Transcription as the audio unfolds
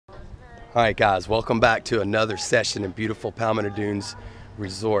All right, guys, welcome back to another session in beautiful Palmetto Dunes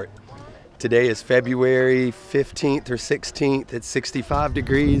Resort. Today is February 15th or 16th. It's 65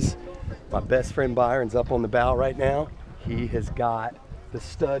 degrees. My best friend Byron's up on the bow right now. He has got the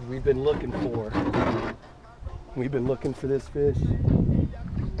stud we've been looking for. We've been looking for this fish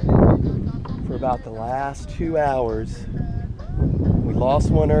for about the last 2 hours. We lost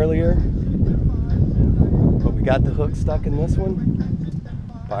one earlier, but we got the hook stuck in this one.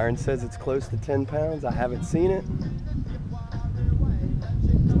 Byron says it's close to 10 pounds. I haven't seen it.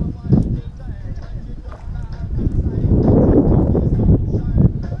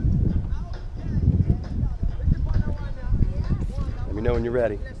 Let me know when you're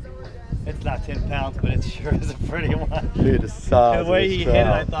ready. It's not 10 pounds, but it sure is a pretty one. Dude, the size. The way he hit it,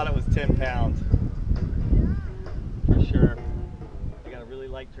 I thought it was 10 pounds. For sure. I got a really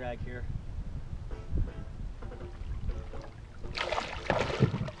light drag here.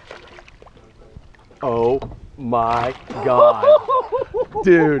 Oh my God.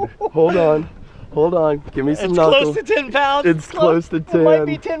 Dude, hold on. Hold on. Give me some knuckles. It's close to 10 pounds. It's close to 10. It might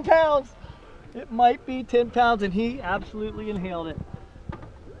be 10 pounds. It might be 10 pounds, and he absolutely inhaled it.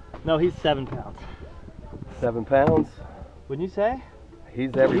 No, he's 7 pounds. 7 pounds? Wouldn't you say? He's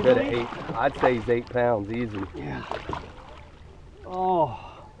every bit of 8. I'd say he's 8 pounds easy. Yeah. Oh.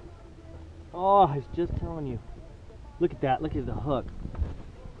 Oh, I was just telling you. Look at that. Look at the hook.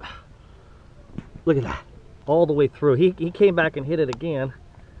 Look at that. All the way through. He came back and hit it again.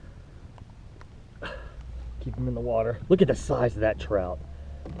 Keep him in the water. Look at the size of that trout.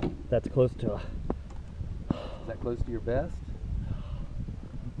 That's close to a... Is that close to your best?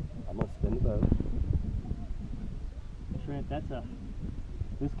 I'm gonna spin the boat. Trent,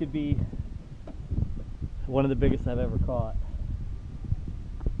 this could be one of the biggest I've ever caught.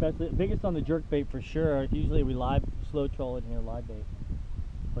 Especially biggest on the jerkbait for sure. Usually we slow troll in here, live bait.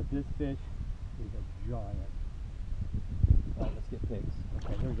 But this fish is a giant. All right, let's get pigs.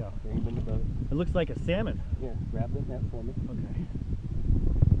 Okay, here we go. Bring him in the boat. It looks like a salmon. Here, grab the net for me. Okay.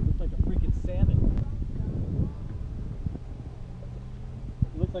 It looks like a freaking salmon.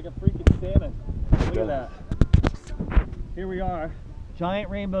 It looks like a freaking salmon. Look at that. Here we are. Giant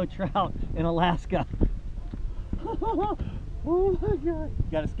rainbow trout in Alaska. Oh my God.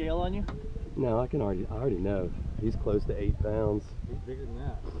 You got a scale on you? No, I already know. He's close to 8 pounds. He's bigger than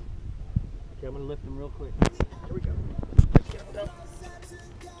that. Okay, I'm gonna lift him real quick. Here we go.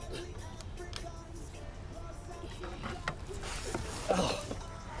 Oh.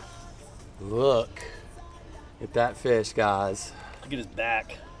 Look at that fish, guys. Look at his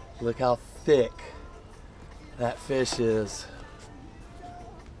back. Look how thick that fish is.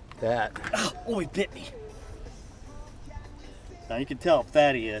 That. Oh, he bit me. Now you can tell how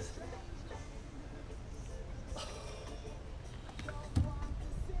fat he is.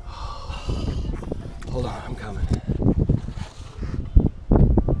 Hold on, I'm coming.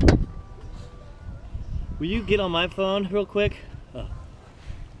 Will you get on my phone real quick? Oh.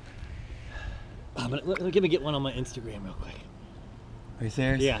 Let me get one on my Instagram real quick. Are you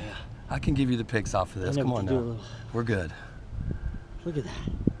serious? Yeah. I can give you the pics off of this. Come on now. We're good. Look at that.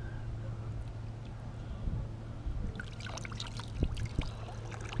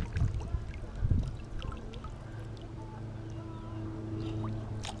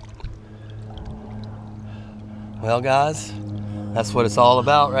 Well, guys, that's what it's all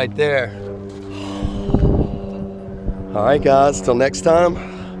about right there. All right, guys, till next time.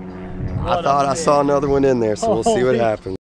 I thought I saw another one in there, so we'll see what happens.